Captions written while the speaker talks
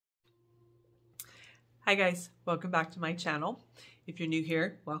Hi guys, welcome back to my channel. If you're new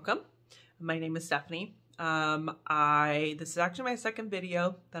here, welcome. My name is Stephanie. This is actually my second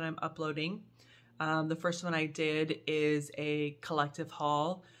video that I'm uploading. The first one I did is a collective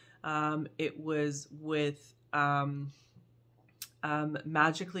haul. It was with Magically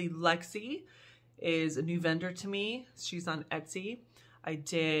Lexi is a new vendor to me. She's on Etsy. I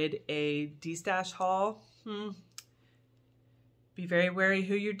did a de-stash haul. Be very wary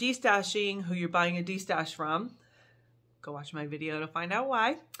who you're de-stashing, who you're buying a de-stash from. Go watch my video to find out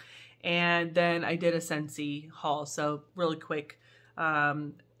why. And then I did a Scentsy haul, so really quick.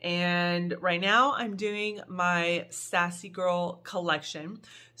 And right now I'm doing my Sassy Girl collection.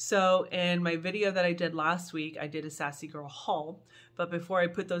 So in my video that I did last week, I did a Sassy Girl haul. But before I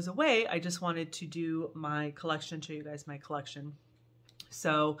put those away, I just wanted to do my collection, show you guys my collection.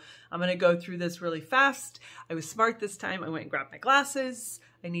 So I'm going to go through this really fast. I was smart this time. I went and grabbed my glasses.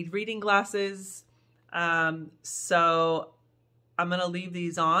 I need reading glasses. So I'm going to leave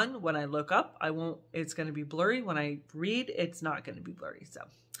these on when I look up. It's going to be blurry. When I read, it's not going to be blurry. So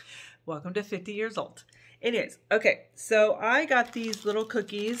welcome to 50 years old. Anyways, okay. So I got these little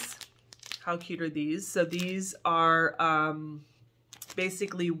cookies. How cute are these? So these are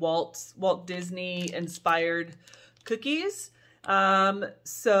basically Walt Disney inspired cookies.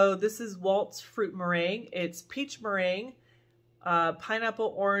 So this is Walt's fruit meringue. It's peach meringue,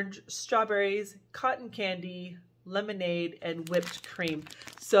 pineapple, orange, strawberries, cotton candy, lemonade, and whipped cream.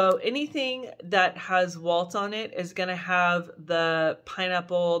 So anything that has Walt on it is going to have the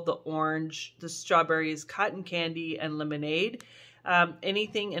pineapple, the orange, the strawberries, cotton candy, and lemonade.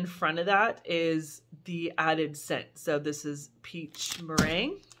 Anything in front of that is the added scent. So this is peach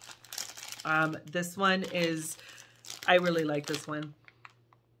meringue. This one is, I really like this one.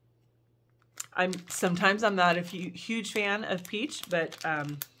 Sometimes I'm not a huge fan of peach, but I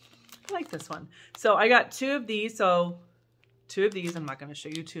like this one. So I got two of these. So two of these. I'm not going to show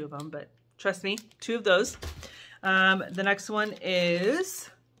you two of them, but trust me, two of those. The next one is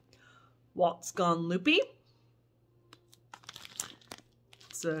Walt's Gone Loopy.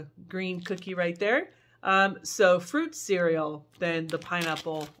 It's a green cookie right there. So fruit cereal, then the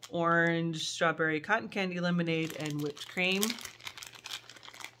pineapple, orange, strawberry, cotton candy, lemonade, and whipped cream.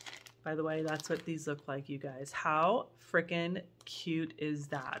 By the way, that's what these look like, you guys. How freaking cute is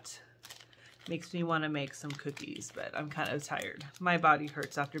that? Makes me want to make some cookies, but I'm kind of tired. My body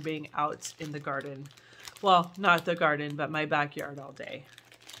hurts after being out in the garden. Well, not the garden, but my backyard all day,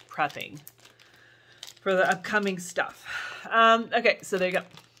 prepping for the upcoming stuff. Okay, so there you go.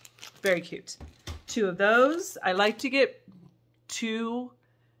 Very cute. Two of those. I like to get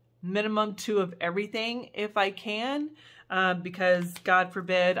minimum two of everything if I can, because God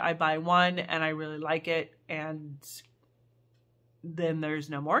forbid I buy one and I really like it and then there's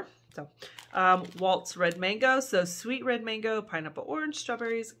no more. So Walt's Red Mango. So sweet red mango, pineapple, orange,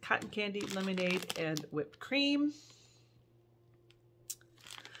 strawberries, cotton candy, lemonade, and whipped cream.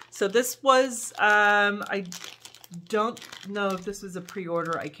 So this was, I don't know if this was a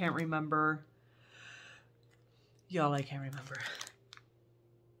pre-order. I can't remember. Y'all, I can't remember.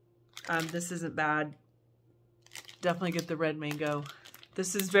 This isn't bad. Definitely get the red mango.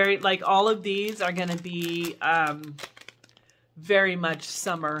 This is very, like, all of these are going to be very much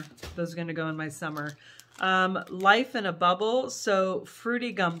summer. Those are going to go in my summer. Life in a Bubble. So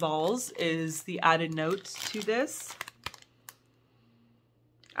fruity gumballs is the added note to this.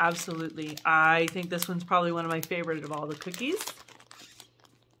 Absolutely. I think this one's probably one of my favorite of all the cookies.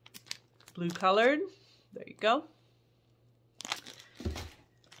 Blue colored. There you go.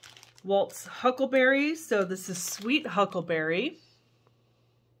 Walt's Huckleberry. So this is sweet huckleberry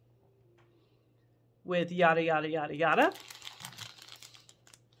with yada, yada, yada, yada.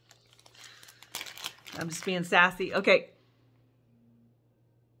 I'm just being sassy. Okay.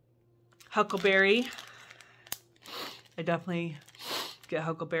 Huckleberry. I definitely get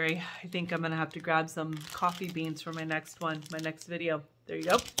huckleberry. I think I'm going to have to grab some coffee beans for my next one, my next video. There you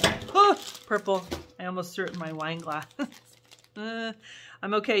go. Oh, purple. I almost threw it in my wine glass.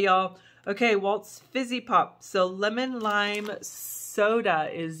 I'm okay, y'all. Okay, Walt's Fizzy Pop. So lemon lime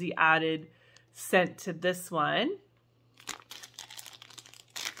soda is the added scent to this one.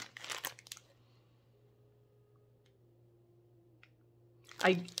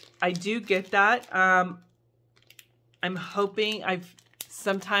 I do get that. I'm hoping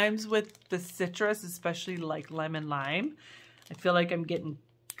sometimes with the citrus, especially like lemon lime, I feel like I'm getting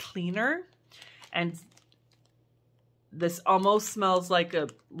cleaner, and this almost smells like a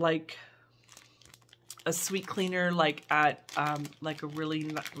sweet cleaner, like at like a really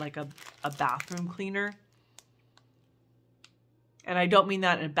like a bathroom cleaner. And I don't mean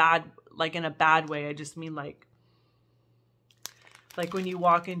that in a bad like in a bad way. I just mean like when you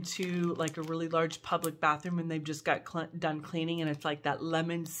walk into like a really large public bathroom and they've just got done cleaning and it's like that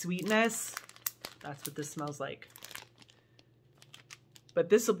lemon sweetness. That's what this smells like. But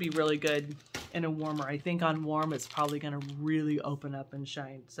this will be really good in a warmer. I think on warm, it's probably going to really open up and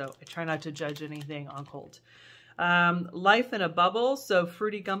shine. So I try not to judge anything on cold. Life in a Bubble. So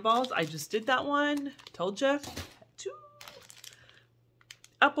Fruity Gumballs. I just did that one. Told you.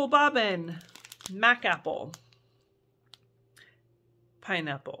 Apple Bobbin. Mac Apple.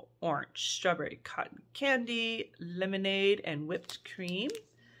 Pineapple, orange, strawberry, cotton candy, lemonade, and whipped cream.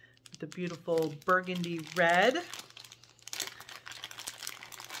 The beautiful burgundy red.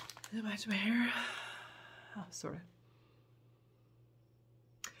 Go back to my hair. Oh, sort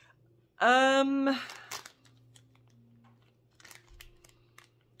of. I'm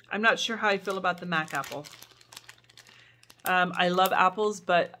not sure how I feel about the Mac Apple. I love apples,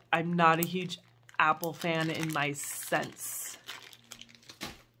 but I'm not a huge apple fan in my sense.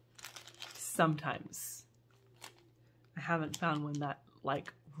 Sometimes. I haven't found one that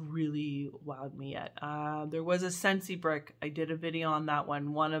like really wowed me yet. There was a Scentsy brick. I did a video on that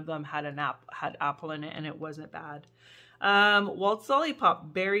one. One of them had had apple in it and it wasn't bad. Waltz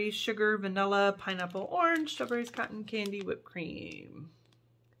Lollipop, berry, sugar, vanilla, pineapple, orange, strawberries, cotton candy, whipped cream.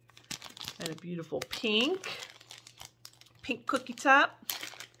 And a beautiful pink cookie top.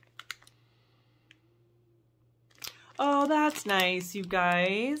 Oh, that's nice, you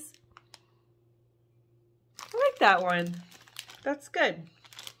guys. I like that one. That's good.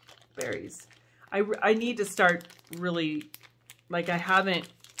 Berries. I need to start really, like I haven't,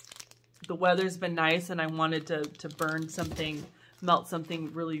 the weather's been nice and I wanted to burn something, melt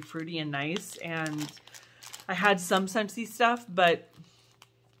something really fruity and nice. And I had some Scentsy stuff, but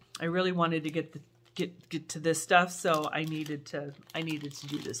I really wanted to get to this stuff. So I needed to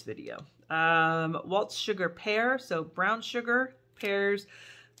do this video. Waltz Sugar Pear. So brown sugar, pears,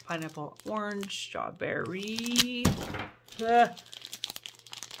 pineapple, orange, strawberry. There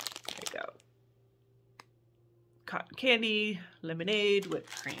you go. Cotton candy, lemonade,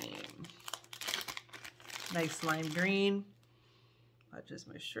 whipped cream. Nice lime green. Matches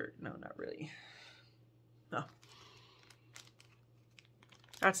my shirt. No, not really. Oh.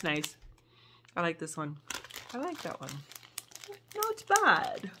 That's nice. I like this one. I like that one. No, it's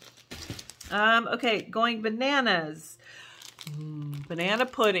bad. Okay, going bananas. Banana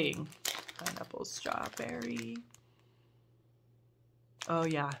pudding. Pineapple, strawberry. Oh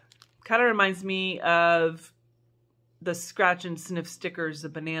yeah. Kind of reminds me of the scratch and sniff stickers, the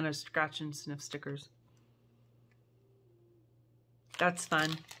banana scratch and sniff stickers. That's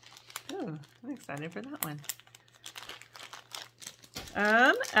fun. Oh, I'm excited for that one.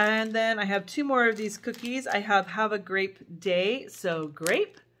 And then I have two more of these cookies. I have a grape day. So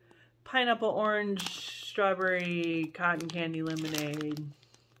grape, pineapple, orange, strawberry, cotton candy, lemonade,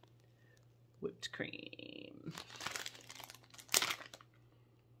 whipped cream.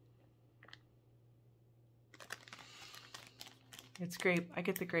 It's grape. I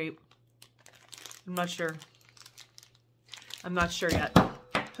get the grape. I'm not sure. I'm not sure yet.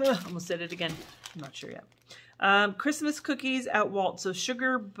 Almost did it again. I'm not sure yet. Christmas cookies at Waltz. So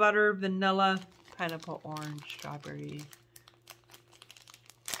sugar, butter, vanilla, pineapple, orange, strawberry.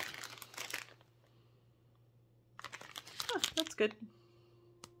 Oh, that's good.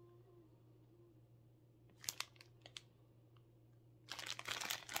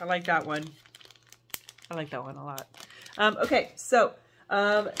 I like that one. I like that one a lot. Okay, so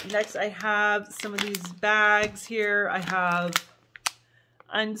next I have some of these bags here. I have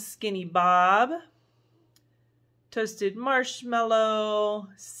Unskinny Bob, toasted marshmallow,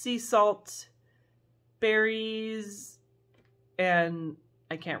 sea salt, berries, and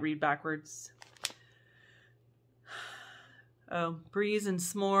I can't read backwards. Oh, breeze and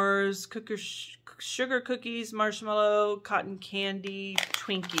s'mores, sugar cookies, marshmallow, cotton candy,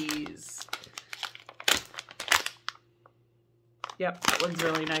 Twinkies. Yep, that one's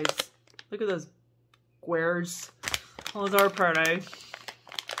really nice. Look at those squares. Those are pretty.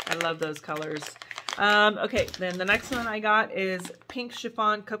 I love those colors. Okay, then the next one I got is pink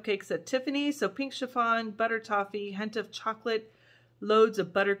chiffon cupcakes at Tiffany. So pink chiffon, butter toffee, hint of chocolate, loads of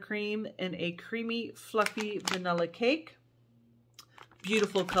buttercream, and a creamy, fluffy vanilla cake.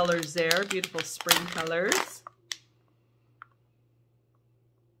 Beautiful colors there. Beautiful spring colors.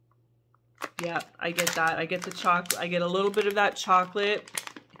 Yeah, I get that. I get the chocolate. I get a little bit of that chocolate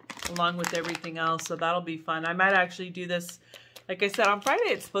along with everything else. So that'll be fun. I might actually do this. Like I said, on Friday,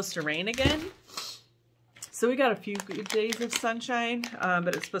 it's supposed to rain again. So we got a few good days of sunshine,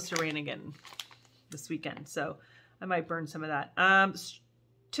 but it's supposed to rain again this weekend. So I might burn some of that.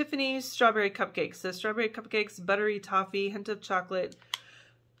 Tiffany's strawberry cupcakes. So strawberry cupcakes, buttery toffee, hint of chocolate,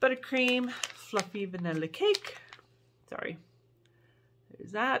 buttercream, fluffy vanilla cake. Sorry.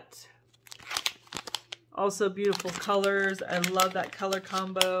 There's that. Also beautiful colors. I love that color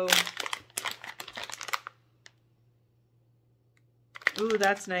combo. Ooh,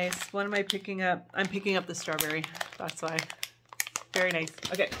 that's nice. What am I picking up? I'm picking up the strawberry. That's why. Very nice.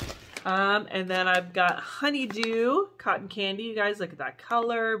 Okay. And then I've got honeydew cotton candy. You guys, look at that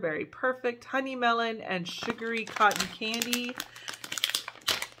color. Very perfect. Honey melon and sugary cotton candy.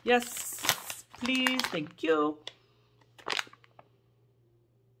 Yes, please. Thank you.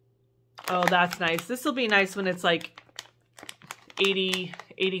 Oh, that's nice. This will be nice when it's like 80,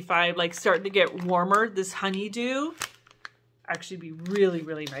 85, like starting to get warmer. This honeydew actually be really,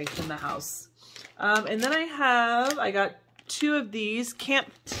 really nice in the house. And then I got 2 of these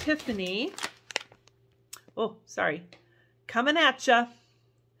Camp Tiffany. Oh, sorry. Coming at ya.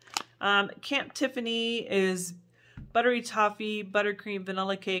 Camp Tiffany is buttery toffee, buttercream,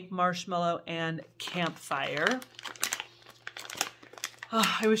 vanilla cake, marshmallow, and campfire.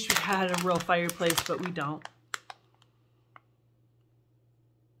 Oh, I wish we had a real fireplace, but we don't.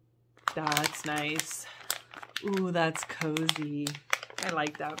 That's nice. Ooh, that's cozy. I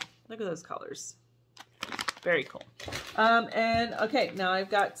like that. Look at those colors. Very cool. And okay, now I've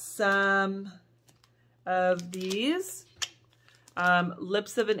got some of these.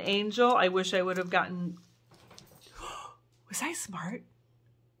 Lips of an Angel. I wish I would have gotten... Was I smart?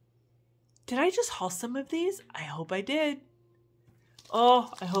 Did I just haul some of these? I hope I did. Oh,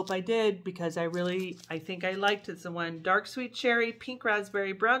 I hope I did, because I think I liked it. The one, dark sweet cherry, pink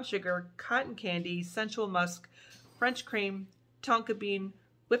raspberry, brown sugar, cotton candy, sensual musk, French cream, tonka bean,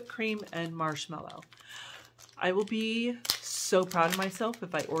 whipped cream, and marshmallow. I will be so proud of myself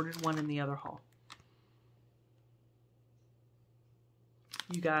if I ordered one in the other haul.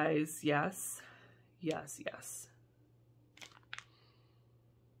 You guys, yes, yes, yes.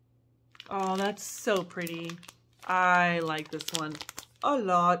 Oh, that's so pretty. I like this one a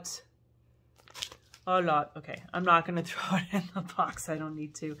lot. A lot. Okay, I'm not going to throw it in the box. I don't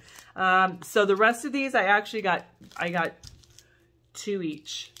need to. So the rest of these, I got 2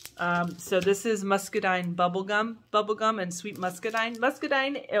 each. So this is muscadine bubblegum and sweet muscadine.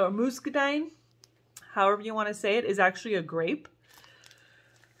 Muscadine or muscadine, however you want to say it, is actually a grape.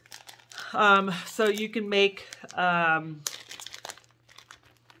 So you can make,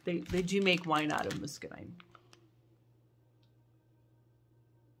 they do make wine out of muscadine.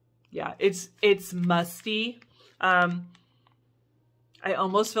 Yeah, it's musty. I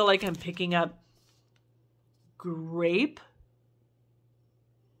almost feel like I'm picking up grape.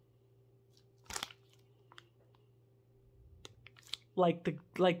 Like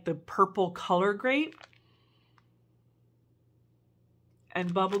the purple color grape.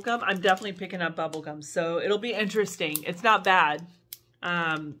 And bubblegum. I'm definitely picking up bubblegum. So it'll be interesting. It's not bad.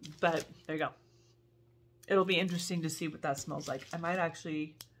 But there you go. It'll be interesting to see what that smells like. I might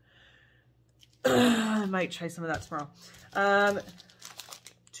actually... I might try some of that tomorrow.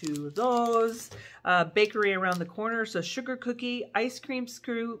 2 of those. Bakery around the corner. So sugar cookie, ice cream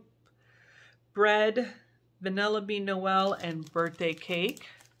scoop, bread, vanilla bean Noel, and birthday cake.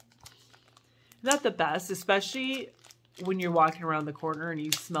 Not the best, especially when you're walking around the corner and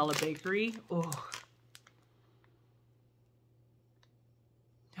you smell a bakery. Oh,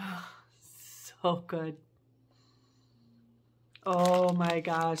 so good. Oh my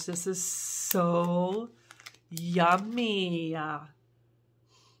gosh, this is so yummy.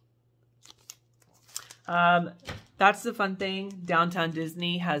 That's the fun thing. Downtown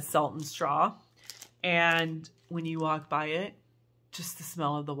Disney has Salt and Straw. And when you walk by it, just the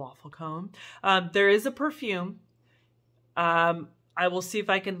smell of the waffle cone. There is a perfume. I will see if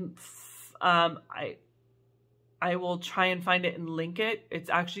I can, I will try and find it and link it.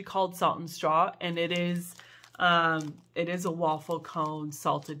 It's actually called Salt and Straw, and it is a waffle cone,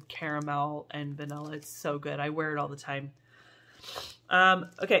 salted caramel and vanilla. It's so good. I wear it all the time.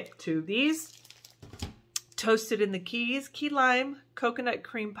 Okay, 2 of these. Toasted in the Keys, key lime, coconut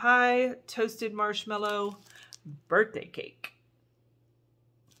cream pie, toasted marshmallow, birthday cake.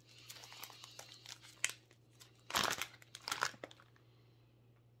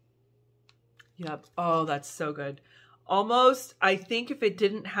 Yep. Oh, that's so good. Almost, I think if it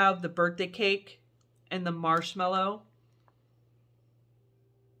didn't have the birthday cake and the marshmallow,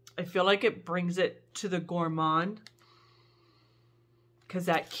 I feel like it brings it to the gourmand. Because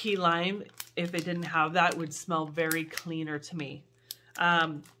that key lime, if it didn't have that, would smell very cleaner to me.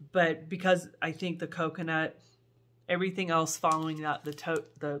 But because I think the coconut, everything else following that,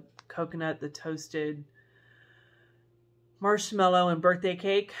 the coconut, the toasted marshmallow and birthday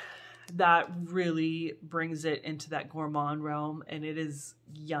cake. That really brings it into that gourmand realm, and it is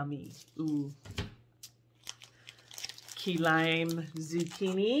yummy. Ooh. Key lime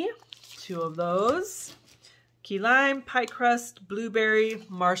zucchini, 2 of those. Key lime, pie crust, blueberry,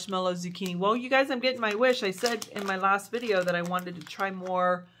 marshmallow, zucchini. Well, you guys, I'm getting my wish. I said in my last video that I wanted to try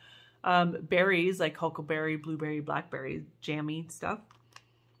more berries, like huckleberry, blueberry, blackberry, jammy stuff.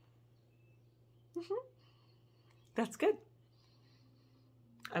 That's good.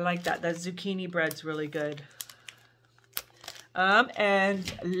 I like that. That zucchini bread's really good.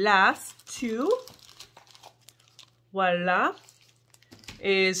 And last 2, voila,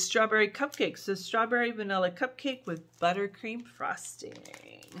 is strawberry cupcakes. So strawberry vanilla cupcake with buttercream frosting.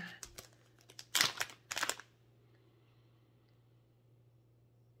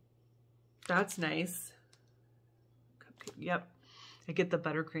 That's nice. Cupcake, yep. I get the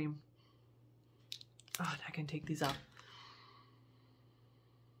buttercream. Oh, I can take these off.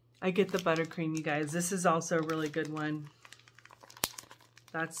 I get the buttercream, you guys. This is also a really good one.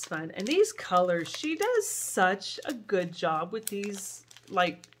 That's fun. And these colors, she does such a good job with these.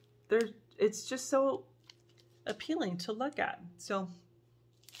 Like, it's just so appealing to look at. So,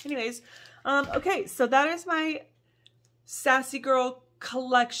 anyways, okay, so that is my Sassy Girl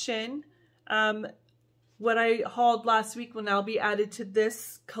collection. What I hauled last week will now be added to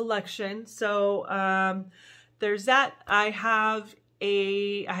this collection. So, there's that. I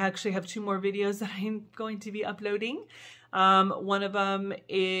actually have 2 more videos that I'm going to be uploading. One of them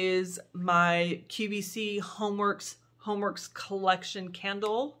is my QVC Homeworks collection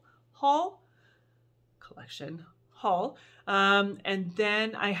candle haul. And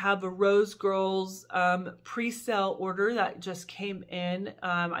then I have a Rose Girls pre-sale order that just came in.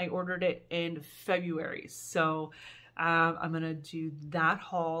 I ordered it in February. So I'm going to do that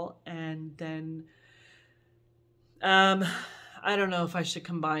haul, and then I don't know if I should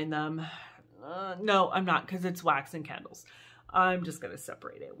combine them. No, I'm not, because it's wax and candles. I'm just going to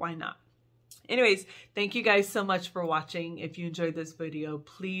separate it. Why not? Anyways, thank you guys so much for watching. If you enjoyed this video,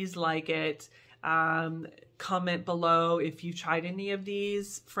 please like it. Comment below if you tried any of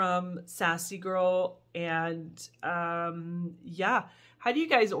these from Sassy Girl. And yeah, how do you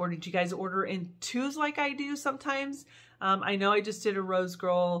guys order? Do you guys order in 2s like I do sometimes? I know I just did a Rose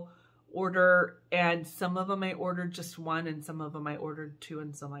Girl order, and some of them I ordered just 1, and some of them I ordered 2,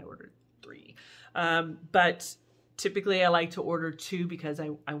 and some I ordered 3. But typically I like to order 2 because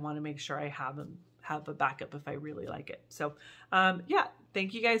I want to make sure I have a backup if I really like it. So yeah,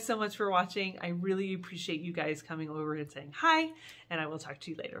 thank you guys so much for watching. I really appreciate you guys coming over and saying hi, and I will talk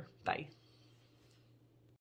to you later. Bye.